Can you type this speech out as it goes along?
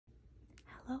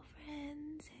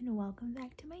and welcome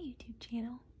back to my YouTube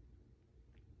channel.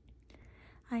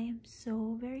 I am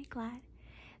so very glad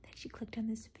that you clicked on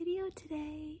this video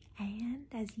today, and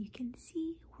as you can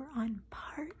see, we're on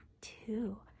part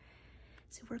 2.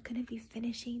 So we're going to be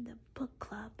finishing the book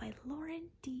club by Loren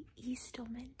D.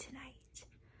 Estleman tonight.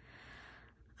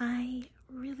 I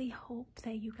really hope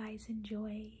that you guys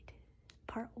enjoyed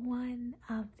part 1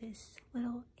 of this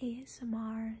little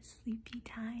ASMR sleepy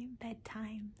time,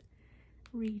 bedtime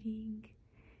reading.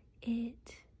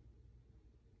 It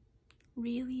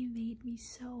really made me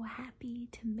so happy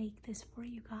to make this for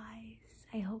you guys.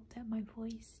 I hope that my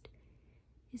voice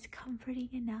is comforting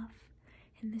enough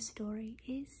and the story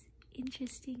is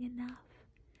interesting enough.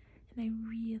 And I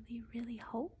really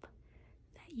hope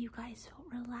that you guys felt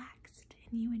relaxed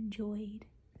and you enjoyed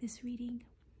this reading.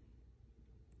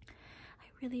 I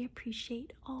really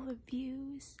appreciate all the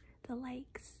views, the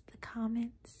likes, the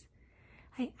comments.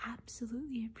 I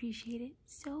absolutely appreciate it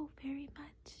so very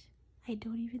much. I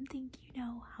don't even think you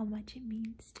know how much it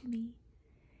means to me.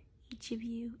 Each of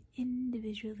you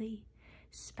individually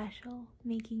special,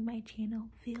 making my channel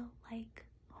feel like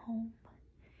home.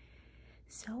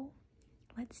 So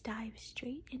let's dive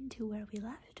straight into where we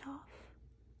left off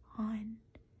on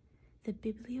the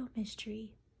bibliomystery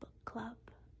book club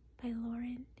by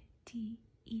Loren D.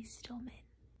 Estleman.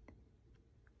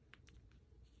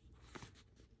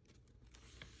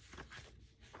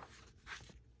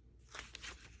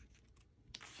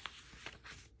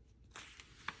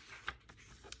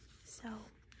 So,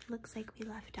 looks like we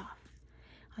left off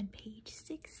on page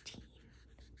 16.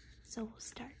 So we'll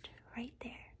start right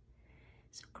there.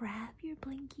 So grab your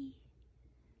blankie,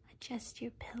 adjust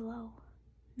your pillow,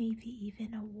 maybe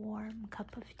even a warm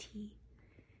cup of tea,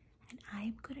 and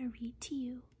I'm going to read to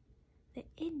you the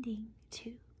ending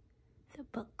to the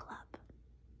book club.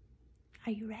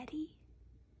 Are you ready?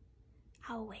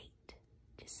 I'll wait.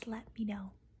 Just let me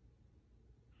know.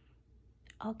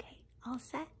 Okay, all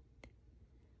set?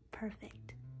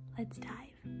 Perfect. Let's dive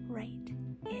right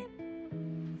in.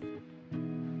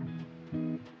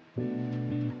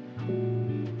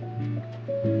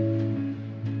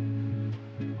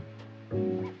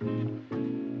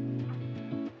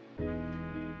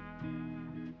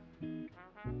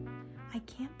 I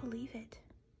can't believe it.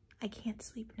 I can't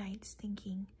sleep nights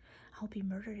thinking I'll be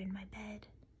murdered in my bed.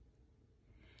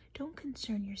 Don't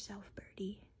concern yourself,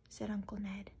 Birdie, said Uncle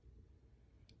Ned.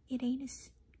 It ain't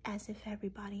as if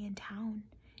everybody in town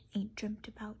ain't dreamt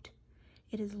about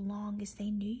it as long as they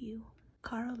knew you.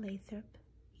 Carl Lathrop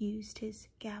used his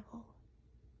gavel.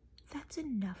 That's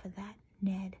enough of that,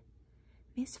 Ned.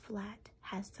 Miss Flat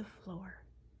has the floor.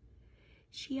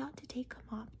 She ought to take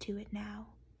a mop to it now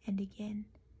and again.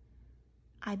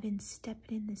 I've been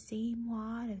stepping in the same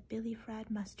wad of Billy Fred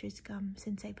Mustard's gum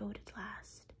since I voted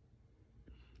last.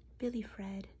 Billy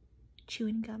Fred,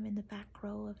 chewing gum in the back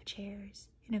row of chairs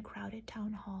in a crowded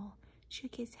town hall,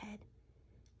 shook his head.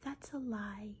 That's a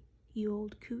lie, you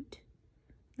old coot.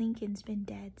 Lincoln's been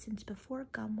dead since before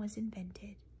gum was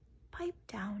invented. Pipe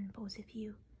down, both of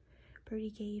you.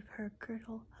 Bertie gave her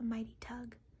girdle a mighty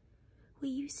tug. We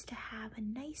used to have a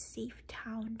nice safe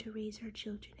town to raise our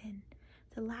children in.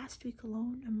 The last week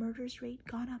alone, a murders rate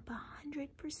gone up 100%.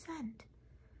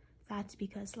 That's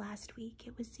because last week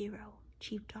it was 0,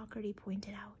 Chief Dougherty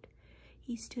pointed out.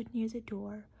 He stood near the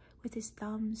door with his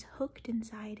thumbs hooked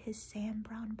inside his Sam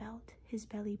Brown belt, his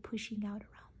belly pushing out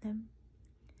around them.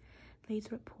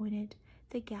 Lathrop pointed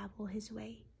the gavel his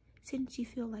way. Since you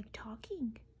feel like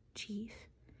talking, Chief,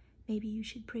 maybe you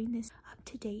should bring this up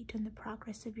to date on the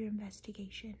progress of your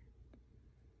investigation.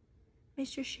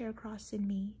 Mr. Shercross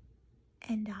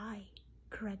and I,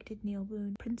 corrected Neil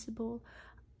Boone, principal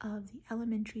of the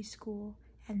elementary school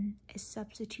and a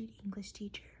substitute English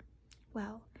teacher.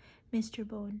 Well, Mr.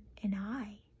 Boone and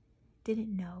I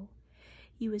didn't know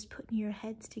you was putting your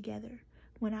heads together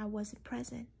when I wasn't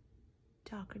present.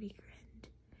 Dougherty grinned.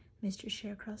 Mr.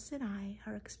 Shercross and I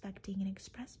are expecting an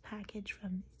express package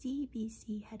from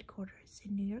ZBC headquarters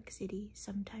in New York City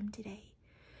sometime today.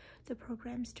 The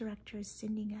program's director is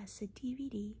sending us a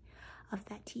DVD of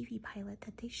that TV pilot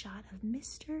that they shot of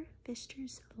Mr.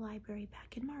 Pfister's library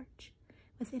back in March.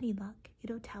 With any luck,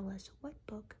 it'll tell us what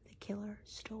book the killer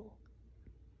stole.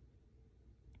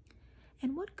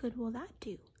 And what good will that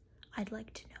do? I'd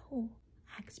like to know,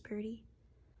 asked Bertie.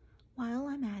 While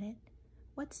I'm at it,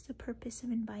 what's the purpose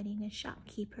of inviting a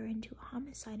shopkeeper into a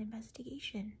homicide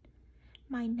investigation?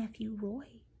 My nephew Roy,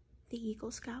 the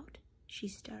Eagle Scout, she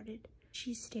started.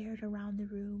 She stared around the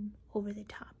room over the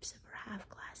tops of her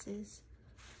half-glasses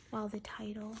while the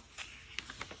title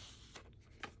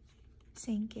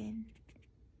sank in.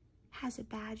 Has a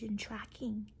badge in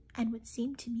tracking and what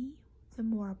seemed to me the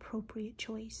more appropriate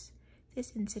choice,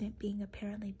 this incident being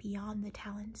apparently beyond the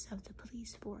talents of the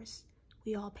police force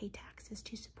we all pay taxes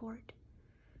to support.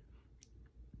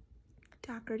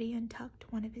 Doherty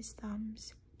untucked one of his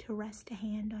thumbs to rest a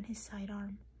hand on his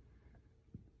sidearm.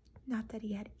 Not that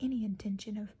he had any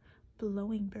intention of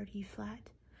blowing Bertie flat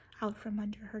out from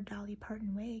under her Dolly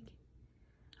Parton wig.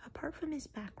 Apart from his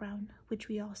background, which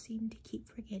we all seem to keep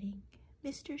forgetting,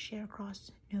 Mr.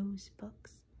 Shercross knows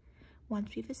books.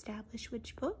 Once we've established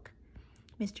which book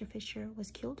Mr. Fisher was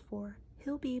killed for,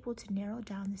 he'll be able to narrow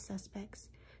down the suspects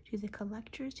to the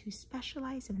collectors who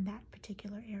specialize in that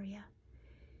particular area.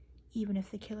 Even if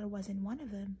the killer wasn't one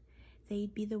of them,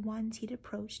 they'd be the ones he'd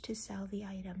approach to sell the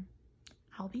item.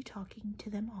 I'll be talking to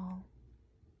them all.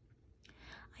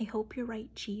 I hope you're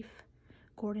right, Chief.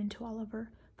 Gordon Tolliver,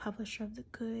 publisher of the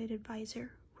Good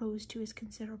Advisor, rose to his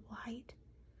considerable height.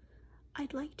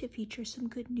 I'd like to feature some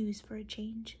good news for a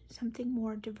change, something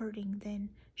more diverting than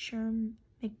Sherm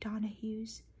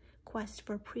McDonoghue's quest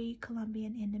for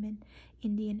pre-Columbian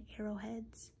Indian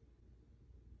arrowheads,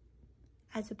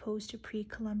 as opposed to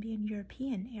pre-Columbian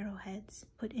European arrowheads,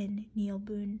 put in Neil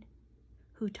Boone,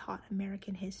 who taught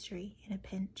American history in a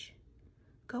pinch.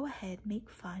 Go ahead, make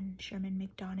fun, Sherman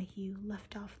McDonoghue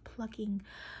left off plucking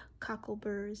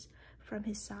cockleburs from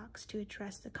his socks to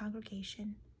address the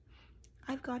congregation.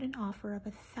 I've got an offer of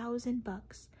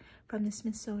 $1,000 from the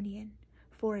Smithsonian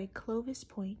for a Clovis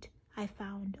point I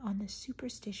found on the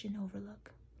Superstition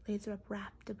Overlook. Lathrop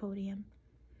rapped the podium.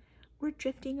 We're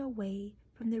drifting away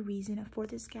from the reason for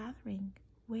this gathering.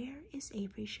 Where is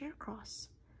Avery Shercross?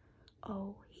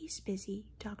 Oh, he's busy,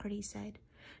 Doherty said.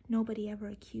 Nobody ever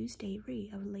accused Avery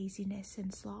of laziness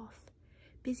and sloth.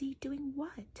 Busy doing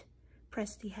what?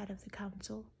 Pressed the head of the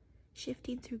council.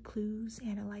 Shifting through clues,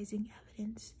 analyzing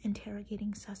evidence,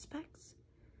 interrogating suspects?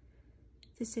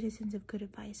 The citizens of Good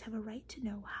Advice have a right to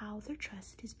know how their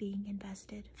trust is being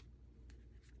invested.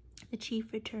 The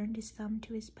chief returned his thumb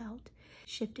to his belt,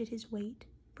 shifted his weight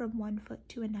from one foot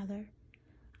to another.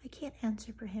 I can't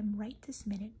answer for him right this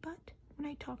minute, but when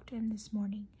I talked to him this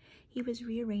morning, he was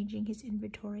rearranging his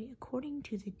inventory according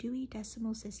to the Dewey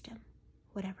Decimal System,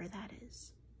 whatever that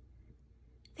is.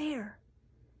 There!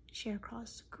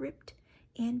 Shercross gripped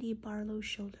Andy Barlow's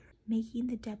shoulder, making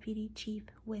the deputy chief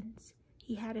wince.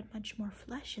 He hadn't much more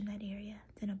flesh in that area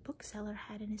than a bookseller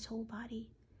had in his whole body,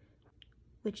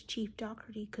 which Chief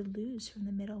Doherty could lose from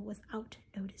the middle without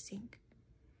noticing.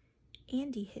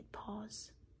 Andy hit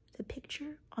pause. The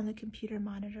picture on the computer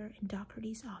monitor in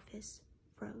Doherty's office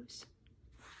froze.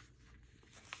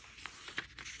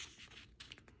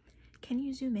 Can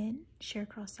you zoom in?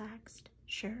 Shercross asked.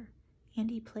 Sure.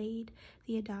 Andy played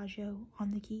the adagio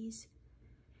on the keys.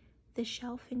 The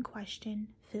shelf in question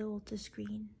filled the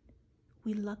screen.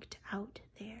 We lucked out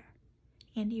there.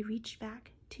 Andy reached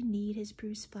back to knead his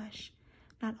bruised flesh.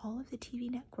 Not all of the TV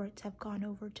networks have gone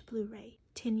over to Blu-ray.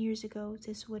 10 years ago,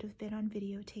 this would have been on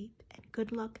videotape, and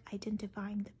good luck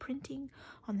identifying the printing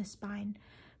on the spine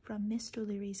from Miss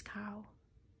O'Leary's cow.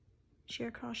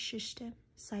 Shercross shushed him,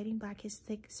 sliding back his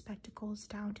thick spectacles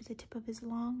down to the tip of his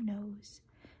long nose,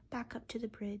 back up to the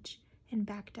bridge, and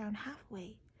back down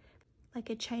halfway, like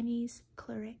a Chinese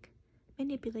cleric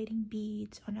manipulating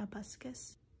beads on a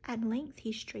buscus. At length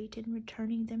he straightened,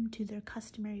 returning them to their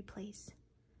customary place.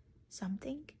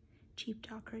 Something? Chief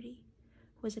Doherty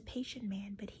was a patient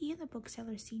man, but he and the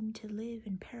bookseller seemed to live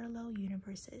in parallel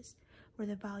universes where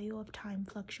the value of time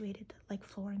fluctuated like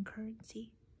foreign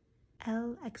currency.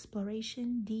 El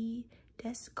exploración de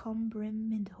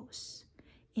descubrimientos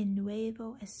in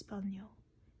Nuevo Español.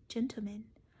 Gentlemen,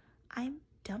 I'm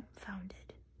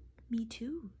dumbfounded. Me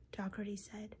too, Doherty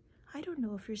said. I don't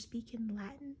know if you're speaking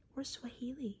Latin or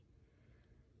Swahili.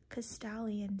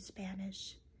 Castilian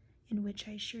Spanish, in which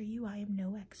I assure you I am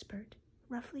no expert.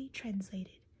 Roughly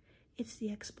translated, it's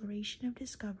the exploration of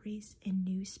discoveries in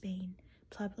New Spain,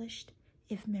 published,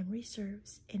 if memory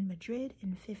serves, in Madrid in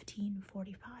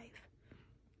 1545.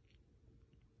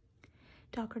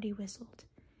 Doherty whistled.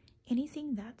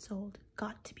 Anything that's old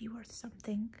got to be worth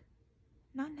something.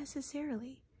 Not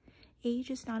necessarily.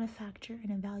 Age is not a factor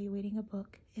in evaluating a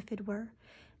book. If it were,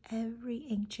 every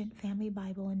ancient family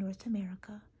Bible in North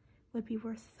America would be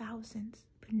worth thousands,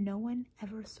 but no one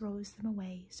ever throws them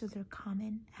away, so they're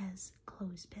common as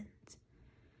clothespins.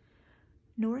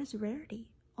 Nor is rarity,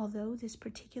 although this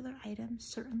particular item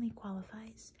certainly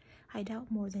qualifies. I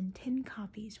doubt more than 10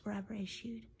 copies were ever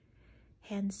issued,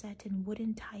 hand-set in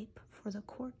wooden type for the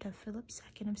court of Philip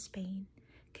II of Spain.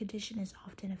 Condition is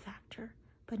often a factor,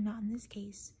 but not in this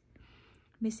case.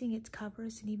 Missing its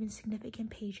covers and even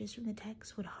significant pages from the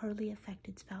text would hardly affect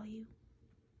its value.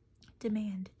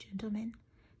 Demand, gentlemen,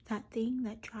 That thing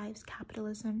that drives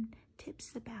capitalism tips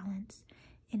the balance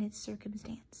in its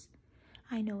circumstance.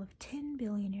 I know of 10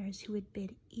 billionaires who would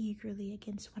bid eagerly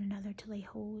against one another to lay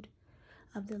hold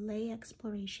of the lay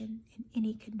exploration in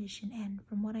any condition, and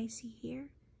from what I see here,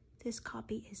 this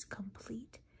copy is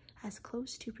complete, as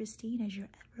close to pristine as you're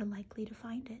ever likely to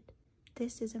find it.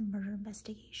 This is a murder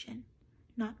investigation,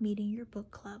 not meeting your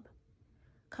book club.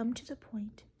 Come to the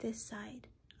point this side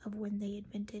of when they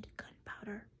invented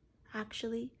gunpowder.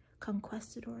 Actually,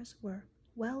 conquistadors were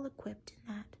well equipped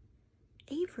in that.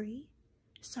 Avery?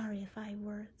 Sorry if I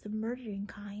were the murdering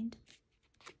kind.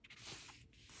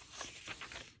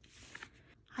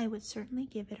 I would certainly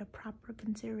give it a proper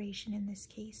consideration in this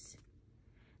case.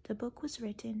 The book was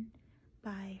written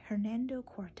by Hernando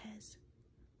Cortez,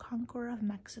 conqueror of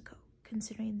Mexico.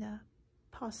 Considering the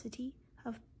paucity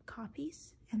of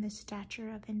copies and the stature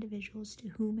of individuals to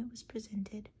whom it was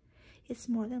presented, it's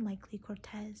more than likely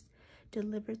Cortez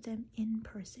delivered them in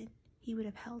person. He would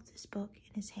have held this book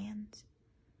in his hands.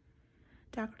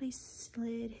 Dougherty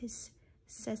slid his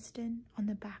seston on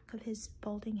the back of his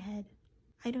balding head.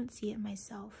 I don't see it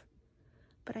myself,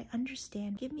 but I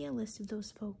understand. Give me a list of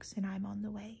those folks and I'm on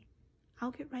the way.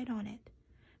 I'll get right on it.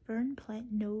 Vern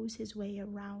Plent knows his way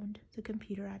around the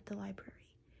computer at the library.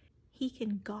 He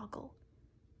can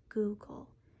Google,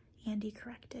 Andy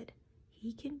corrected.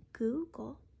 He can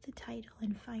Google the title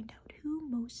and find out who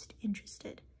most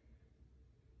interested.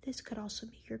 This could also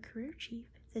be your career, Chief.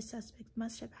 The suspect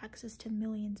must have access to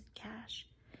millions in cash.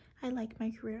 I like my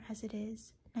career as it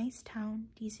is. Nice town,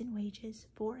 decent wages,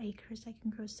 4 acres. I can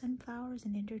grow sunflowers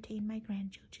and entertain my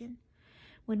grandchildren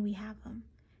when we have them.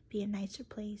 Be a nicer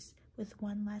place with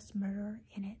one less murderer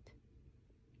in it.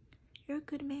 You're a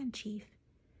good man, Chief.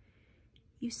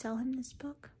 You sell him this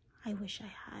book? I wish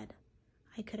I had.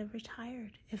 I could have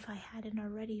retired if I hadn't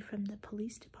already from the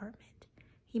police department.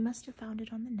 He must have found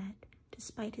it on the net,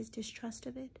 despite his distrust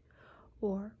of it,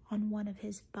 or on one of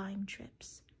his buying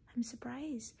trips. I'm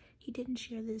surprised he didn't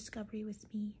share the discovery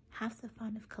with me. Half the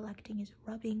fun of collecting is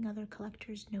rubbing other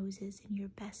collectors' noses in your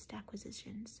best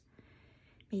acquisitions.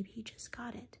 Maybe he just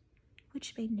got it,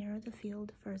 which may narrow the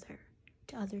field further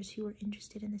to others who are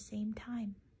interested in the same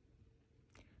time.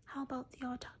 How about the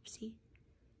autopsy?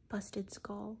 Busted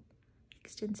skull,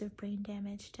 extensive brain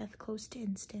damage, death close to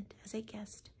instant, as I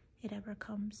guessed it ever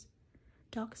comes.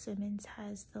 Doc Simmons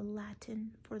has the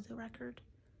Latin for the record.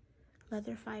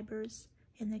 Leather fibers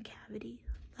in the cavity,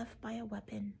 left by a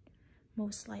weapon,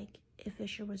 most like if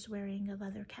Fisher was wearing a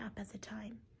leather cap at the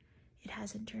time. It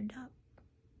hasn't turned up.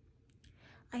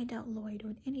 I doubt Lloyd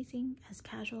owned anything as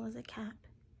casual as a cap.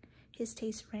 His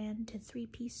taste ran to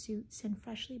 3-piece suits and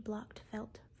freshly blocked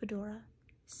felt fedora.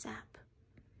 Sap.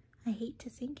 I hate to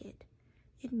think it.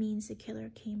 It means the killer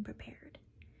came prepared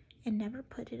and never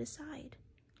put it aside.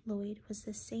 Lloyd was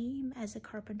the same as a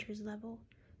carpenter's level,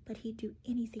 but he'd do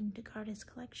anything to guard his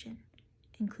collection,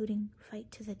 including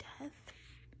fight to the death.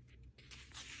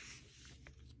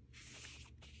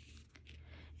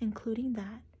 Including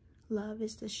that, love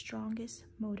is the strongest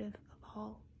motive of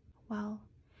all. Well,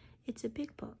 it's a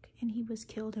big book, and he was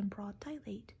killed in broad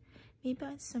daylight. Maybe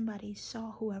somebody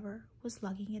saw whoever was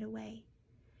lugging it away.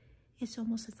 It's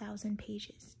almost 1,000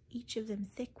 pages, each of them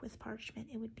thick with parchment.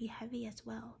 It would be heavy as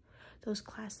well. Those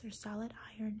clasps are solid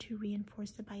iron to reinforce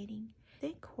the biting.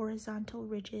 Thick horizontal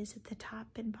ridges at the top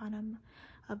and bottom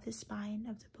of the spine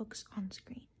of the book's on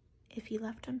screen. If he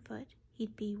left on foot,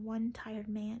 he'd be one tired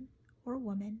man or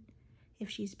woman, if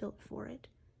she's built for it,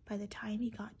 by the time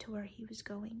he got to where he was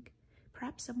going.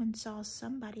 Perhaps someone saw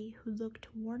somebody who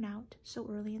looked worn out so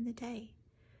early in the day.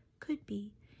 Could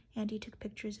be. Andy took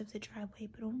pictures of the driveway,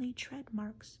 but only tread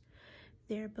marks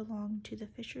there belonged to the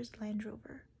Fisher's Land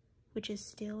Rover, which is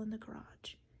still in the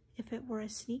garage. If it were a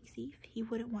sneak thief, he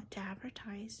wouldn't want to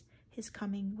advertise his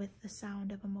coming with the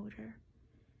sound of a motor.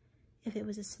 If it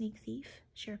was a sneak thief,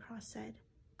 Shercross said,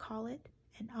 call it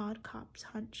an odd cop's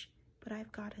hunch, but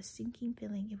I've got a sinking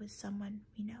feeling it was someone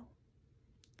we know.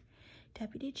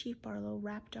 Deputy Chief Barlow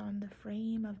rapped on the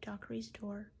frame of Dockery's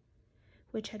door,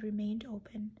 which had remained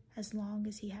open as long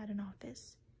as he had an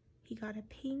office. He got a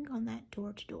ping on that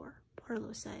door-to-door.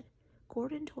 Barlow said,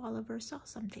 Gordon to Oliver saw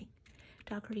something.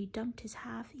 Dockery dumped his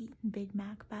half-eaten Big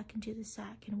Mac back into the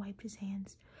sack and wiped his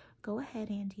hands. Go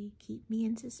ahead, Andy. Keep me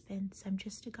in suspense. I'm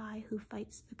just a guy who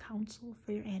fights the council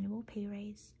for your annual pay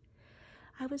raise.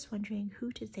 I was wondering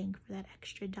who to thank for that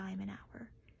extra dime an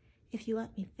hour. If you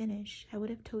let me finish, I would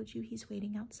have told you he's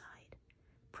waiting outside.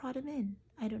 Prod him in.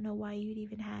 I don't know why you'd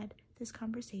even had this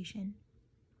conversation.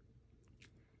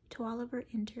 To Oliver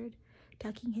entered,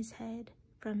 ducking his head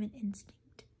from an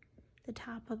instinct. The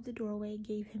top of the doorway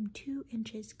gave him 2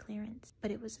 inches clearance,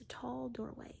 but it was a tall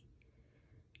doorway.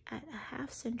 At a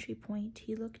half-century point,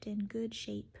 he looked in good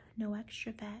shape, no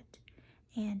extra fat,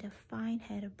 and a fine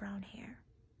head of brown hair.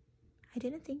 I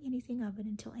didn't think anything of it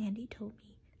until Andy told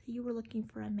me that you were looking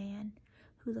for a man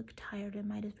who looked tired and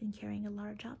might have been carrying a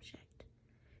large object,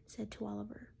 said to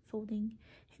Oliver, folding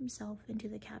himself into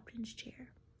the captain's chair.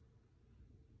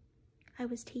 I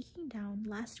was taking down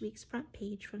last week's front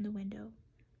page from the window.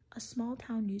 A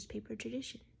small-town newspaper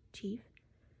tradition, Chief.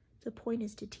 The point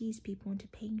is to tease people into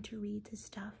paying to read the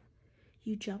stuff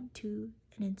you jump to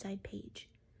an inside page.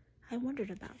 I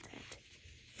wondered about that.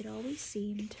 It always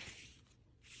seemed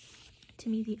to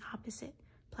me the opposite,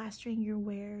 plastering your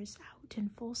wares out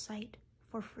in full sight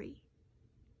for free.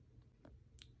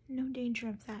 No danger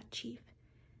of that, Chief.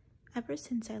 Ever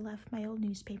since I left my old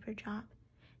newspaper job,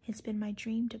 it's been my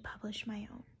dream to publish my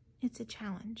own. It's a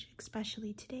challenge,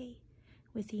 especially today.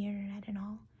 With the internet and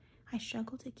all, I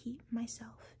struggle to keep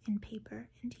myself in paper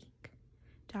and ink.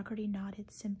 Doherty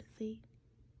nodded sympathy,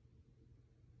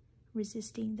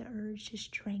 resisting the urge to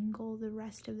strangle the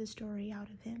rest of the story out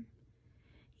of him.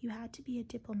 You had to be a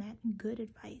diplomat and good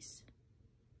advice,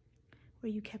 where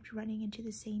you kept running into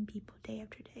the same people day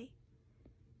after day.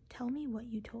 Tell me what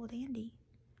you told Andy.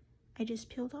 I just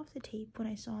peeled off the tape when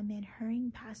I saw a man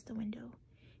hurrying past the window.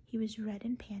 He was red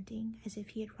and panting, as if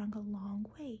he had run a long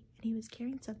way, and he was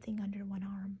carrying something under one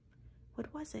arm.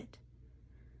 What was it?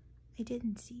 I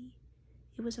didn't see.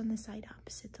 It was on the side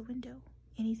opposite the window.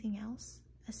 Anything else?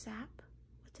 A sap?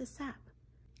 What's a sap?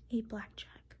 A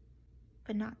blackjack.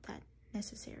 But not that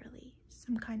necessarily.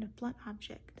 Some kind of blunt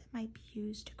object that might be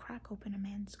used to crack open a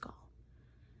man's skull.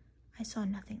 I saw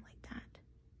nothing like that.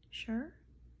 Sure?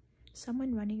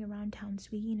 Someone running around town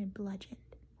swinging a bludgeon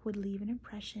would leave an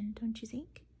impression, don't you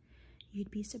think?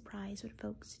 You'd be surprised what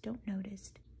folks don't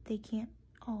notice. They can't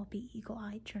all be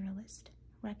eagle-eyed journalists.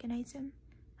 Recognize him?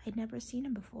 I'd never seen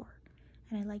him before,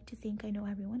 and I like to think I know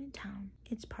everyone in town.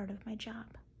 It's part of my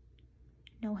job.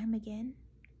 Know him again?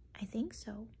 I think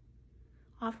so.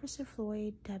 Officer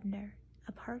Floyd Debner,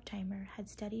 a part-timer, had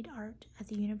studied art at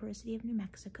the University of New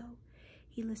Mexico.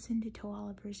 He listened to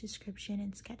Oliver's description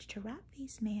and sketched a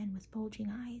rat-faced man with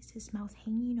bulging eyes, his mouth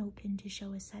hanging open to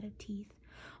show a set of teeth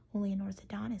only an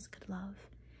orthodontist could love.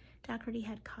 Doherty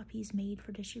had copies made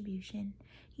for distribution.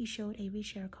 He showed Avery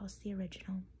Shercross the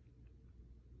original.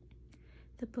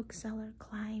 The bookseller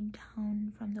climbed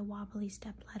down from the wobbly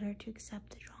stepladder to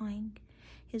accept the drawing.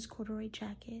 His corduroy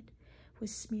jacket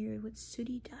was smeared with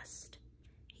sooty dust.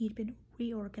 He'd been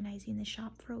reorganizing the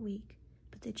shop for a week,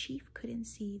 but the chief couldn't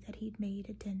see that he'd made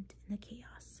a dent in the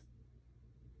chaos.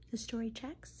 The story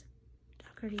checks,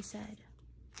 Doherty said,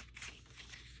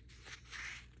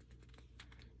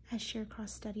 as Shercross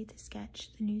studied the sketch.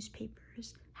 The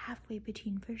newspapers halfway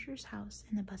between Fisher's house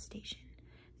and the bus station.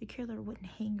 The killer wouldn't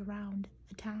hang around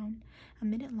the town a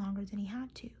minute longer than he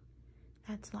had to.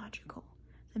 That's logical.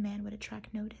 The man would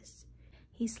attract notice.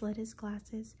 He slid his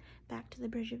glasses back to the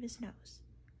bridge of his nose.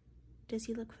 Does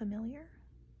he look familiar?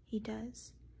 He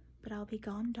does, but I'll be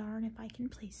gone darn if I can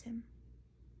place him.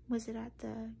 Was it at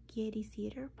the Gaiety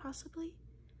Theater, possibly?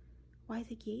 Why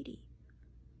the Gaiety?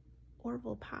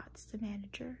 Orville Potts, the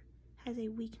manager, has a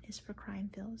weakness for crime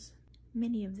films.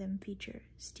 Many of them feature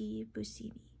Steve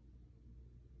Buscemi.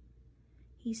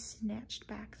 He snatched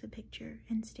back the picture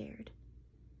and stared.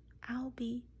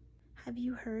 Have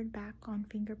you heard back on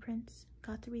fingerprints?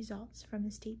 Got the results from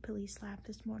the state police lab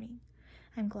this morning.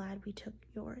 I'm glad we took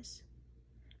yours.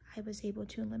 I was able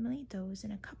to eliminate those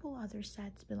and a couple other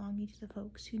sets belonging to the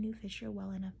folks who knew Fisher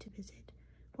well enough to visit.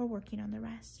 We're working on the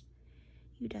rest.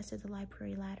 You dusted the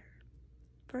library ladder.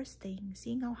 First thing,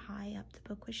 seeing how high up the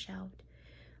book was shelved,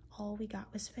 all we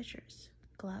got was Fisher's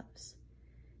gloves.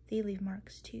 They leave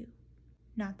marks too.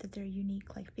 Not that they're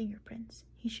unique like fingerprints.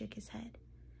 He shook his head.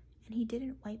 And he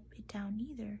didn't wipe it down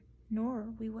either, nor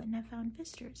we wouldn't have found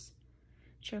Fisher's.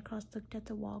 Shercross looked at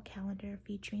the wall calendar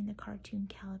featuring the cartoon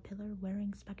caterpillar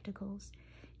wearing spectacles.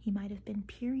 He might have been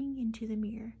peering into the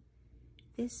mirror.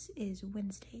 This is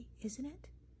Wednesday, isn't it?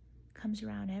 Comes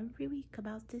around every week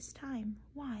about this time.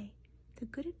 Why? The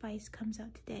good advice comes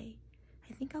out today.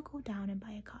 I think I'll go down and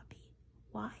buy a copy.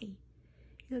 Why?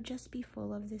 You'll just be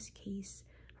full of this case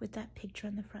with that picture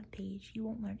on the front page. You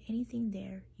won't learn anything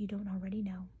there you don't already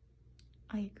know.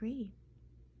 I agree.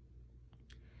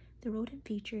 The rodent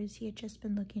features he had just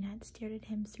been looking at stared at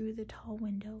him through the tall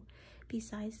window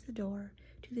beside the door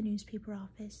to the newspaper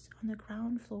office on the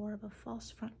ground floor of a false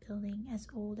front building as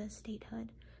old as statehood.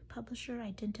 Publisher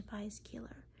identifies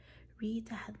killer. Read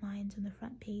the headlines on the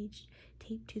front page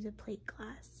taped to the plate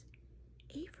glass.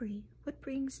 Avery, what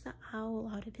brings the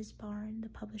owl out of his barn? The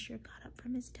publisher got up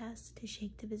from his desk to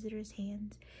shake the visitor's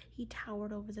hands. He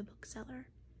towered over the bookseller.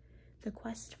 The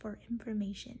quest for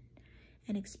information.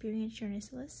 An experienced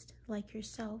journalist like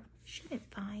yourself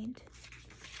shouldn't find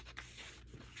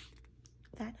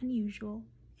that unusual,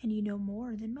 and you know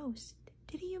more than most.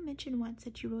 Didn't you mention once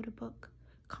that you wrote a book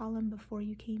column before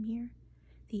you came here?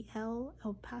 The El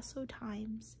Paso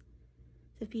Times.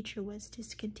 The feature was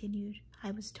discontinued.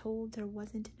 I was told there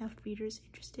wasn't enough readers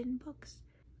interested in books.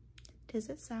 Does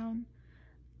it sound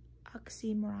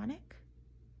oxymoronic?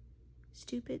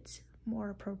 Stupid's more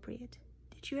appropriate.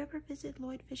 Did you ever visit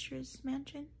Lloyd Fisher's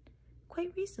mansion?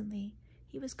 Quite recently.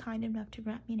 He was kind enough to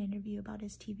grant me an interview about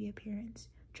his TV appearance.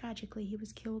 Tragically, he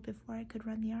was killed before I could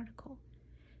run the article.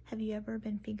 Have you ever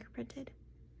been fingerprinted?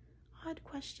 Odd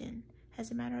question.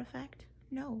 As a matter of fact,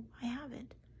 no, I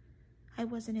haven't. I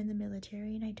wasn't in the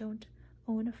military and I don't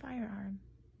own a firearm.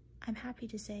 I'm happy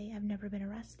to say I've never been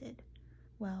arrested.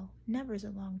 Well, never's a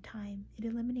long time. It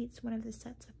eliminates one of the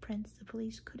sets of prints the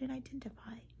police couldn't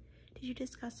identify. Did you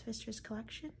discuss Fisher's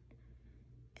collection?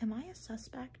 Am I a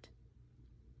suspect?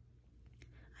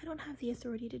 I don't have the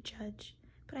authority to judge,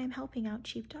 but I am helping out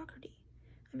Chief Dougherty.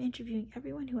 I'm interviewing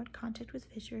everyone who had contact with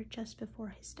Fisher just before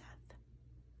his death.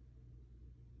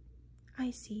 I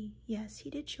see. Yes, he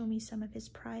did show me some of his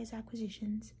prize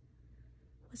acquisitions.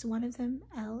 Was one of them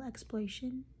El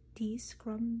Exploration de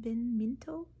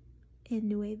Scrumbinminto in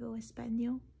Nuevo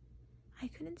Español? I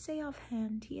couldn't say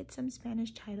offhand. He had some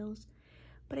Spanish titles,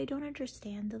 but I don't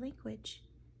understand the language.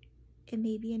 It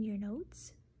may be in your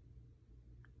notes?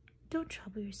 Don't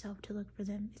trouble yourself to look for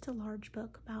them. It's a large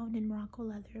book bound in Morocco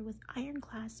leather with iron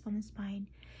clasps on the spine.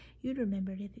 You'd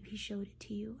remember it if he showed it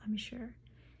to you, I'm sure.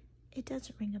 It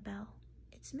doesn't ring a bell.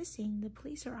 It's missing. The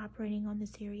police are operating on the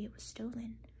theory it was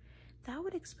stolen. That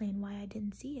would explain why I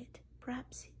didn't see it.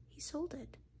 Perhaps he sold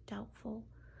it. Doubtful.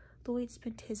 Lloyd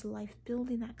spent his life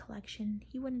building that collection.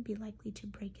 He wouldn't be likely to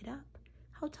break it up.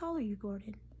 How tall are you,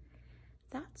 Gordon?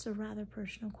 That's a rather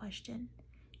personal question,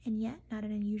 and yet not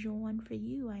an unusual one for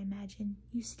you, I imagine.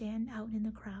 You stand out in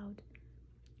the crowd.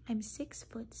 I'm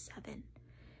 6'7".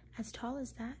 As tall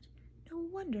as that? No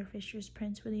wonder Fisher's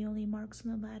prints were the only marks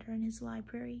on the ladder in his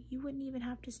library. You wouldn't even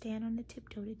have to stand on a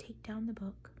tiptoe to take down the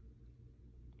book.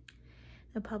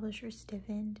 The publisher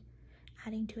stiffened,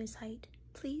 adding to his height.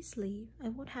 Please leave. I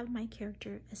won't have my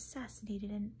character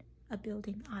assassinated in a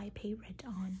building I pay rent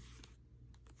on.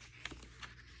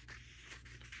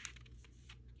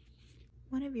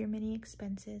 One of your many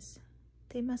expenses.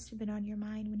 They must have been on your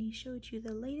mind when he showed you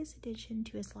the latest addition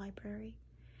to his library.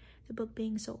 The book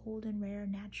being so old and rare,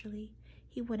 naturally,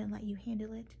 he wouldn't let you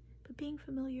handle it, but being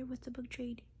familiar with the book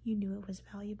trade, you knew it was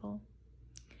valuable.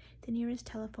 The nearest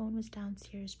telephone was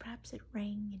downstairs. Perhaps it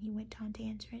rang, and he went down to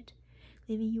answer it,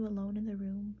 leaving you alone in the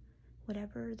room.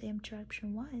 Whatever the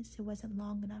interruption was, it wasn't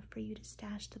long enough for you to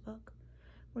stash the book,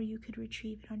 where you could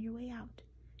retrieve it on your way out.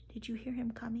 Did you hear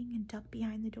him coming and duck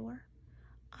behind the door?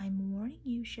 I'm warning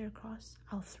you, Shawcross.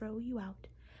 I'll throw you out.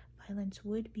 Violence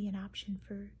would be an option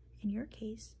in your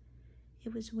case.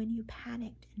 It was when you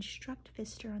panicked and struck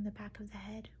Pfister on the back of the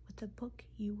head with the book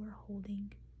you were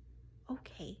holding.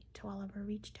 Okay, Oliver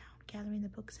reached down, gathering the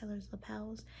bookseller's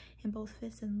lapels in both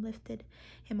fists and lifted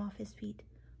him off his feet.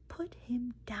 Put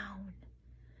him down.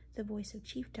 The voice of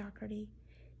Chief Dougherty.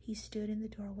 He stood in the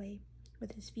doorway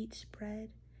with his feet spread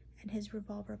and his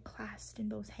revolver clasped in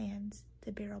both hands,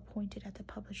 the barrel pointed at the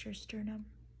publisher's sternum.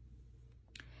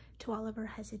 Oliver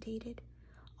hesitated.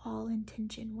 All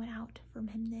intention went out from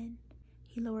him then.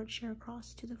 He lowered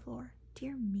Shawcross to the floor.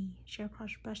 Dear me,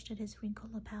 Shawcross brushed at his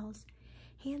wrinkled lapels.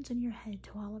 Hands on your head,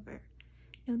 Oliver.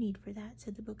 No need for that,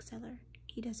 said the bookseller.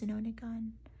 He doesn't own a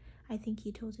gun. I think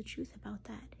he told the truth about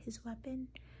that. His weapon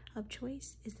of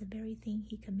choice is the very thing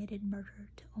he committed murder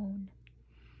to own.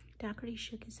 Dougherty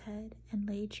shook his head and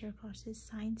laid Shawcross's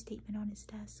signed statement on his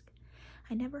desk.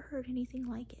 I never heard anything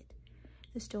like it.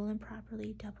 The stolen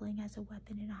property doubling as a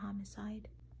weapon in a homicide.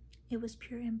 It was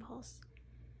pure impulse.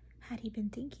 Had he been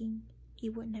thinking, he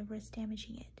wouldn't have risked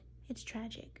damaging it. It's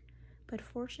tragic, but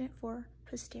fortunate for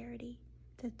posterity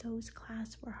that those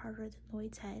clasps were harder than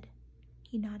Lloyd's head.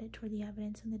 He nodded toward the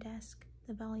evidence on the desk,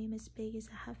 the volume as big as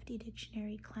a hefty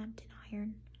dictionary clamped in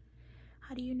iron.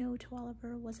 How do you know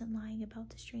Oliver wasn't lying about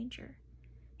the stranger?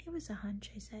 It was a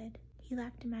hunch, I said. He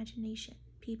lacked imagination.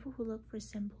 People who look for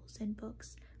symbols in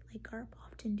books, like Garp,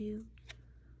 often do.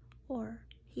 Or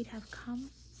he'd have come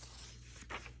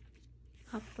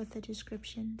up with a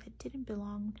description that didn't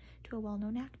belong to a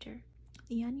well-known actor.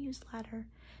 The unused ladder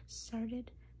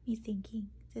started me thinking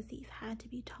the thief had to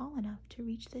be tall enough to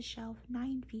reach the shelf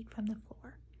 9 feet from the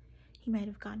floor. He might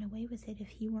have gotten away with it if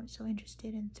he weren't so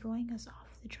interested in throwing us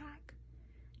off the track.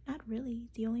 Not really.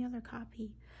 The only other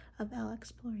copy of El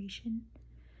Exploration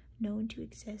known to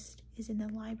exist is in the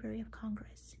Library of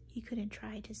Congress. He couldn't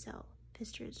try to sell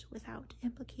Pfister's without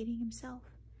implicating himself.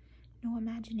 No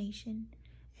imagination,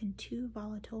 and too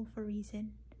volatile for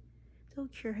reason. They'll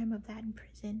cure him of that in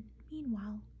prison.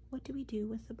 Meanwhile, what do we do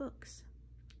with the books?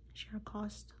 Sheriff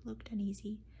Cost looked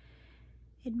uneasy.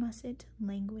 It mustn't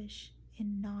languish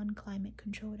in non-climate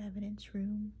controlled evidence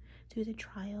room through the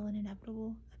trial and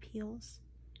inevitable appeals.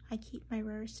 I keep my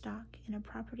rare stock in a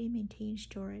property maintained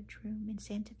storage room in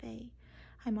Santa Fe.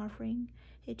 I'm offering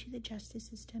it to the justice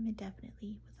system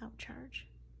indefinitely without charge.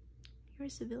 You're a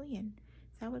civilian.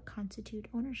 That would constitute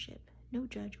ownership. No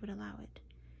judge would allow it.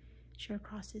 Sheriff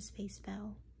Cross's face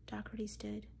fell. Doherty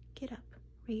stood. Get up.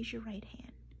 Raise your right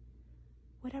hand.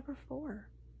 Whatever for?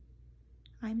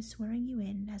 I'm swearing you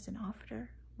in as an officer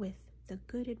with the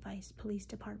Good Advice Police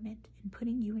Department and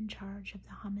putting you in charge of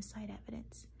the homicide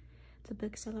evidence. The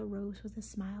bookseller rose with a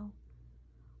smile.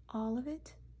 All of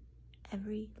it?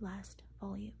 Every last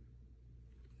volume.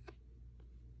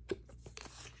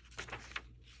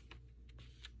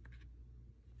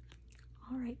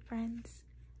 Alright, friends.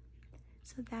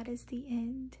 So that is the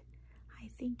end. I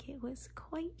think it was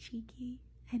quite cheeky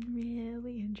and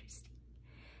really interesting.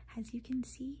 As you can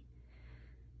see,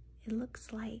 it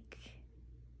looks like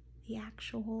the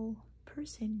actual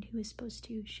person who is supposed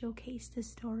to showcase the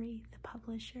story, the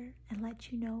publisher, and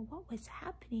let you know what was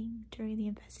happening during the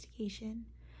investigation,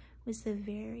 was the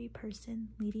very person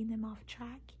leading them off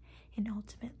track and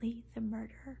ultimately the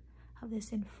murder of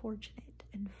this unfortunate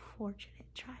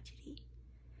tragedy.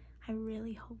 I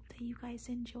really hope that you guys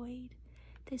enjoyed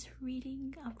this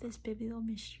reading of this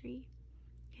bibliomystery.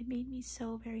 It made me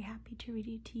so very happy to read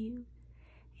it to you,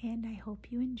 and I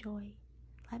hope you enjoy.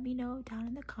 Let me know down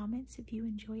in the comments if you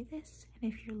enjoy this,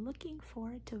 and if you're looking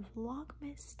forward to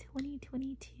Vlogmas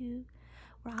 2022,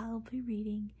 where I'll be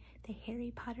reading the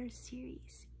Harry Potter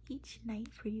series each night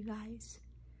for you guys.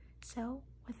 So,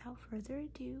 without further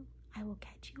ado, I will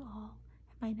catch you all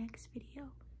in my next video.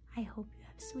 I hope you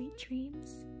have sweet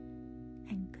dreams,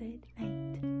 and good night.